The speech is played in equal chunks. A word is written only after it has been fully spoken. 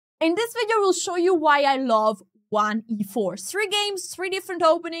In this video, I will show you why I love 1e4. 3 games, 3 different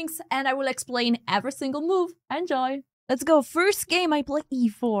openings, and I will explain every single move. Enjoy! Let's go. First game, I play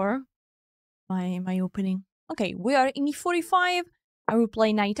e4. My opening. Okay, we are in e45. I will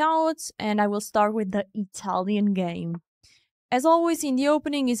play knight out, and I will start with the Italian game. As always, in the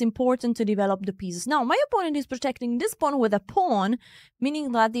opening, it's important to develop the pieces. Now, my opponent is protecting this pawn with a pawn,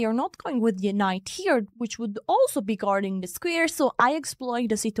 meaning that they are not going with the knight here, which would also be guarding the square, so I exploit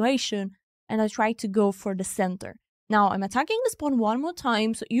the situation, and I try to go for the center. Now, I'm attacking this pawn one more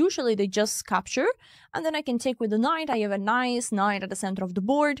time, so usually they just capture, and then I can take with the knight. I have a nice knight at the center of the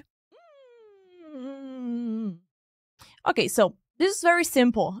board. Okay, so this is very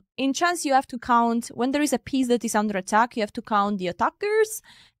simple. In chess, you have to count, when there is a piece that is under attack, you have to count the attackers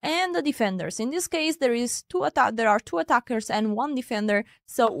and the defenders. In this case, there are two attackers and one defender,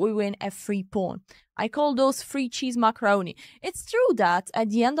 so we win a free pawn. I call those free cheese macaroni. It's true that at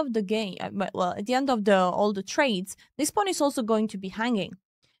the end of the game, well, at the end of all the trades, this pawn is also going to be hanging.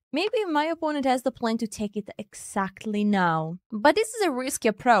 Maybe my opponent has the plan to take it exactly now. But this is a risky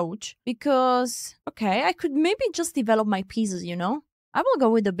approach because, okay, I could maybe just develop my pieces, you know? I will go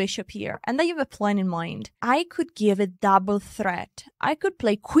with the bishop here, and I have a plan in mind. I could give a double threat. I could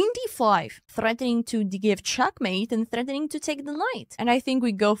play queen d5, threatening to give checkmate and threatening to take the knight. And I think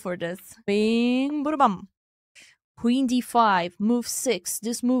we go for this. Bing, bada-bum. Queen d5, move 6.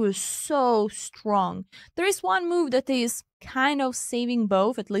 This move is so strong. There is one move that is kind of saving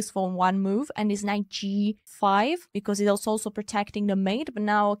both, at least for one move, and is knight g5, because it is also protecting the mate. But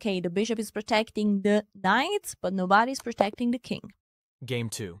now, okay, the bishop is protecting the knight, but nobody's protecting the king. Game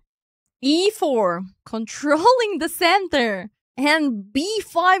 2. e4, controlling the center. And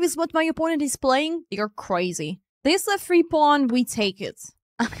b5 is what my opponent is playing. They're crazy. This is a free pawn, we take it.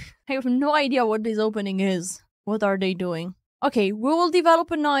 I have no idea what this opening is. What are they doing? Okay, we will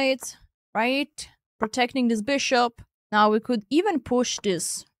develop a knight, right? Protecting this bishop. Now we could even push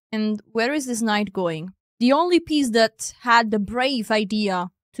this. And where is this knight going? The only piece that had the brave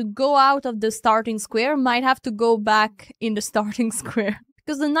idea to go out of the starting square might have to go back in the starting square.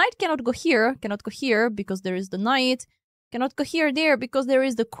 Because the knight cannot go here because there is the knight, cannot go here, there because there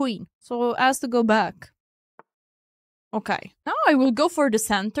is the queen. So has to go back. Okay, now I will go for the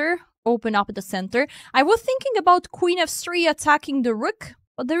center. Open up the center. I was thinking about queen f3 attacking the rook,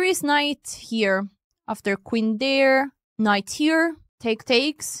 but there is knight here. After queen there, knight here,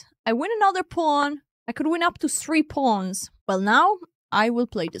 takes. I win another pawn. I could win up to 3 pawns. Well, now I will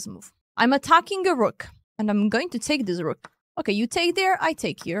play this move. I'm attacking a rook, and I'm going to take this rook. Okay, you take there, I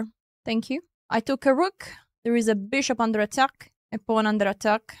take here. Thank you. I took a rook. There is a bishop under attack, a pawn under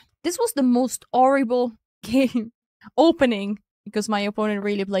attack. This was the most horrible game opening. Because my opponent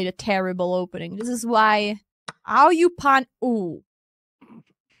really played a terrible opening. This is why... How you Ooh.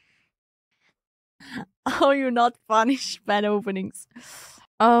 How you not punish bad openings?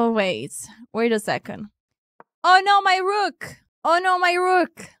 Oh, wait. Wait a second. Oh no, my rook! Oh no, my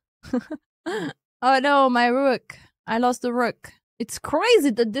rook! Oh no, my rook. I lost the rook. It's crazy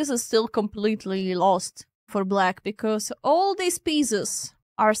that this is still completely lost for black. Because all these pieces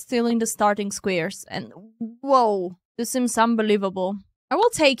are still in the starting squares. And whoa. This seems unbelievable. I will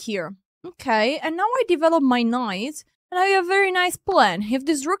take here. Okay, and now I develop my knight, and I have a very nice plan. If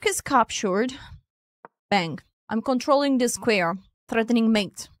this rook is captured, bang. I'm controlling this square, threatening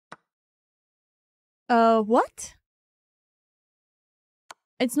mate. What?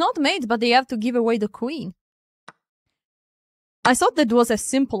 It's not mate, but they have to give away the queen. I thought that was a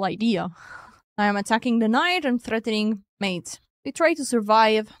simple idea. I am attacking the knight and threatening mate. They try to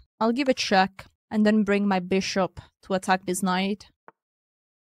survive. I'll give a check. And then bring my bishop to attack this knight.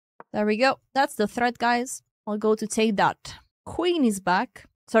 There we go. That's the threat, guys. I'll go to take that. Queen is back.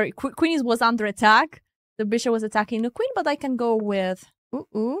 Sorry, queen was under attack. The bishop was attacking the queen, but I can go with...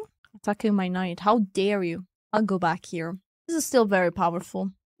 attacking my knight. How dare you? I'll go back here. This is still very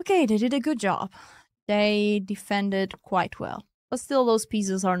powerful. Okay, they did a good job. They defended quite well. But still, those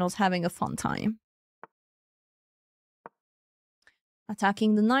pieces are not having a fun time.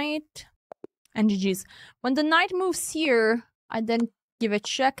 Attacking the knight... And GG's. When the knight moves here, I then give a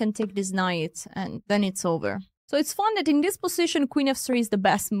check and take this knight, and then it's over. So it's fun that in this position, queen f3 is the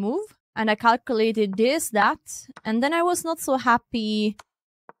best move. And I calculated this, that, and then I was not so happy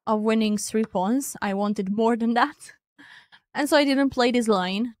of winning 3 pawns. I wanted more than that. And so I didn't play this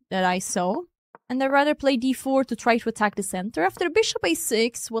line that I saw. And I rather play d4 to try to attack the center. After bishop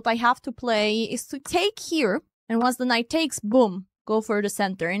a6, what I have to play is to take here. And once the knight takes, boom, go for the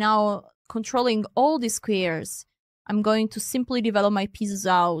center. And now... controlling all the squares, I'm going to simply develop my pieces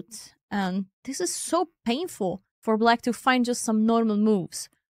out. And this is so painful for black to find just some normal moves.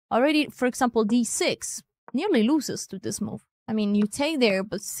 Already, for example, d6 nearly loses to this move. I mean, you take there,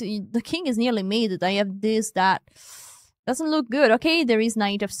 but see, the king is nearly mated. I have this, that. Doesn't look good. Okay, there is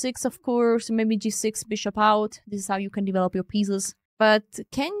knight f6, of course. Maybe g6, bishop out. This is how you can develop your pieces. But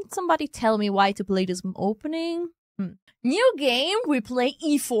can somebody tell me why to play this opening? New game, we play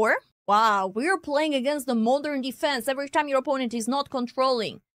e4. Wow, we're playing against the modern defense. Every time your opponent is not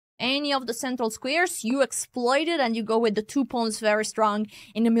controlling any of the central squares, you exploit it and you go with the 2 pawns very strong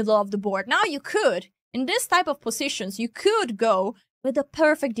in the middle of the board. Now you could, in this type of positions, you could go with the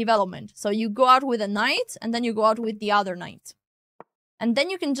perfect development. So you go out with a knight and then you go out with the other knight. And then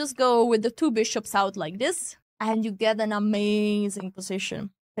you can just go with the 2 bishops out like this and you get an amazing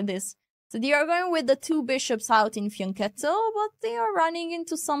position. Look at this. So they are going with the 2 bishops out in fianchetto, but they are running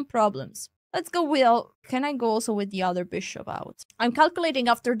into some problems. Let's go with... Can I go also with the other bishop out? I'm calculating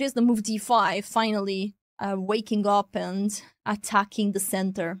after this the move d5, finally waking up and attacking the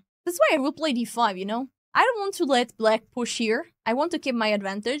center. That's why I will play d5, you know? I don't want to let black push here. I want to keep my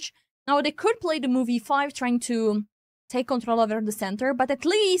advantage. Now, they could play the move e5, trying to take control over the center, but at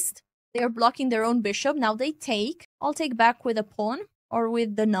least they are blocking their own bishop. Now they take. I'll take back with a pawn or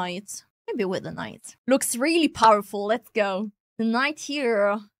with the knight. Maybe with the knight. Looks really powerful. Let's go. The knight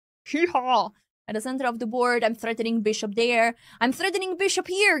here. At the center of the board, I'm threatening bishop there. I'm threatening bishop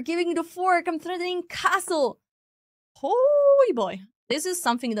here, giving the fork. I'm threatening castle. Holy boy. This is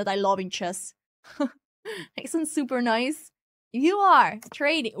something that I love in chess. Isn't super nice? You are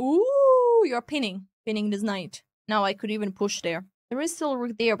trading. Ooh, you're pinning this knight. Now I could even push there. There is still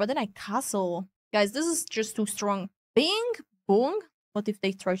rook there, but then I castle. Guys, this is just too strong. Bing, boom. What if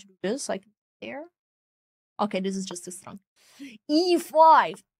they try to do this? Like there? Okay, this is just too strong.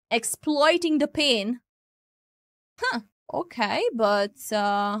 E5. Exploiting the pin. Huh. Okay, but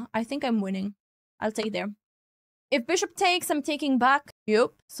I think I'm winning. I'll take there. If bishop takes, I'm taking back.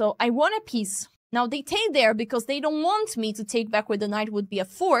 Yup. So I want a piece. Now they take there because they don't want me to take back where the knight would be a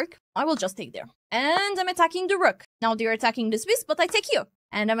fork. I will just take there. And I'm attacking the rook. Now they're attacking this piece, but I take you.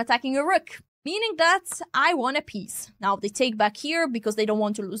 And I'm attacking a rook. Meaning that I want a piece. Now they take back here because they don't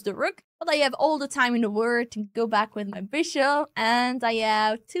want to lose the rook. But I have all the time in the world to go back with my bishop. And I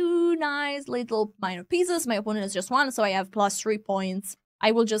have 2 nice little minor pieces. My opponent has just 1, so I have +3 points.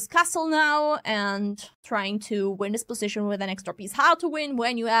 I will just castle now and trying to win this position with an extra piece. How to win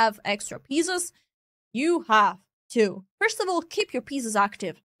when you have extra pieces? You have to. First of all, keep your pieces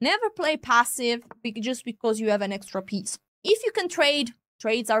active. Never play passive just because you have an extra piece. If you can trade,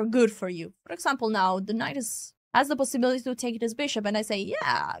 trades are good for you. For example, now the knight has the possibility to take this bishop and I say,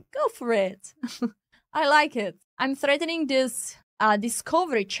 yeah, go for it. I like it. I'm threatening this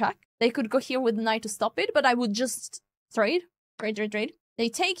discovery check. They could go here with the knight to stop it, but I would just trade. They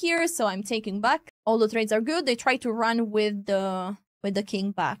take here, so I'm taking back. All the trades are good. They try to run with the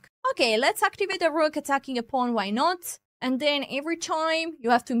king back. Okay, let's activate a rook attacking a pawn. Why not? And then every time you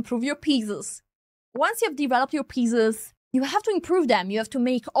have to improve your pieces. Once you have developed your pieces, you have to improve them. You have to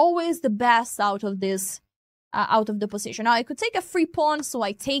make always the best out of this, out of the position. Now I could take a free pawn, so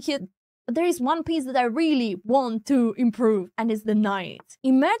I take it. But there is one piece that I really want to improve, and it's the knight.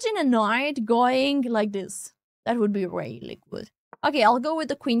 Imagine a knight going like this. That would be really good. Okay, I'll go with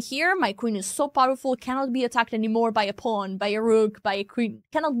the queen here. My queen is so powerful, cannot be attacked anymore by a pawn, by a rook, by a queen.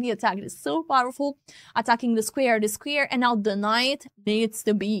 Cannot be attacked. It's so powerful. Attacking the square, and now the knight needs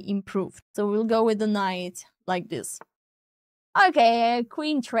to be improved. So we'll go with the knight like this. Okay,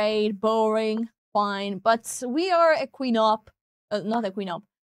 queen trade, boring, fine. But we are a queen up. Not a queen up.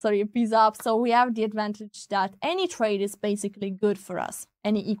 Sorry, a piece up. So we have the advantage that any trade is basically good for us.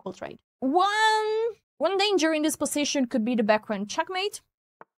 Any equal trade. One danger in this position could be the background checkmate.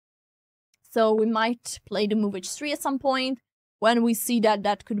 So we might play the move h3 at some point when we see that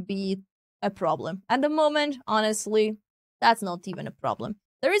that could be a problem. At the moment, honestly, that's not even a problem.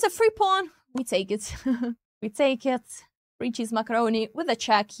 There is a free pawn. We take it. We take it. Free cheese macaroni with a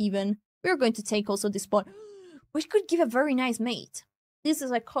check even. We're going to take also this pawn, which could give a very nice mate. This is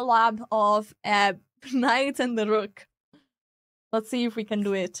a collab of a knight and the rook. Let's see if we can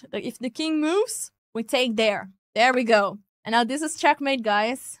do it. If the king moves, we take there. There we go. And now this is checkmate,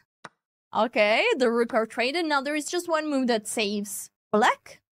 guys. Okay, the rook are traded. Now there is just one move that saves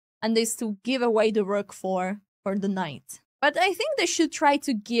black. And this to give away the rook for the knight. But I think they should try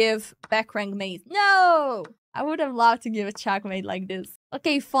to give back rank mate. No! I would have loved to give a checkmate like this.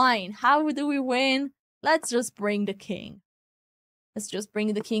 Okay, fine. How do we win? Let's just bring the king. Let's just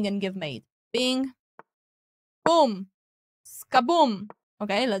bring the king and give mate. Bing. Boom. Skaboom.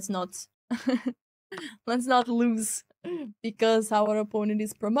 Okay, let's not... Let's not lose because our opponent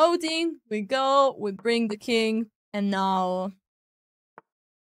is promoting. We go, we bring the king, and now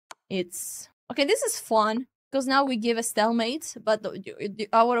it's... Okay, this is fun, because now we give a stalemate, but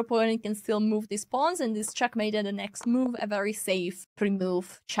our opponent can still move these pawns, and this checkmate at the next move, a very safe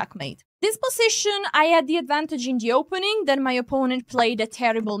pre-move checkmate. This position, I had the advantage in the opening, then my opponent played a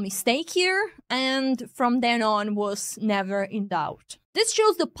terrible mistake here, and from then on was never in doubt. This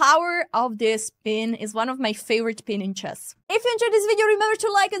shows the power of this pin. Is one of my favorite pin in chess. If you enjoyed this video, remember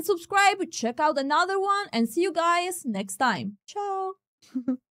to like and subscribe, check out another one, and see you guys next time. Ciao!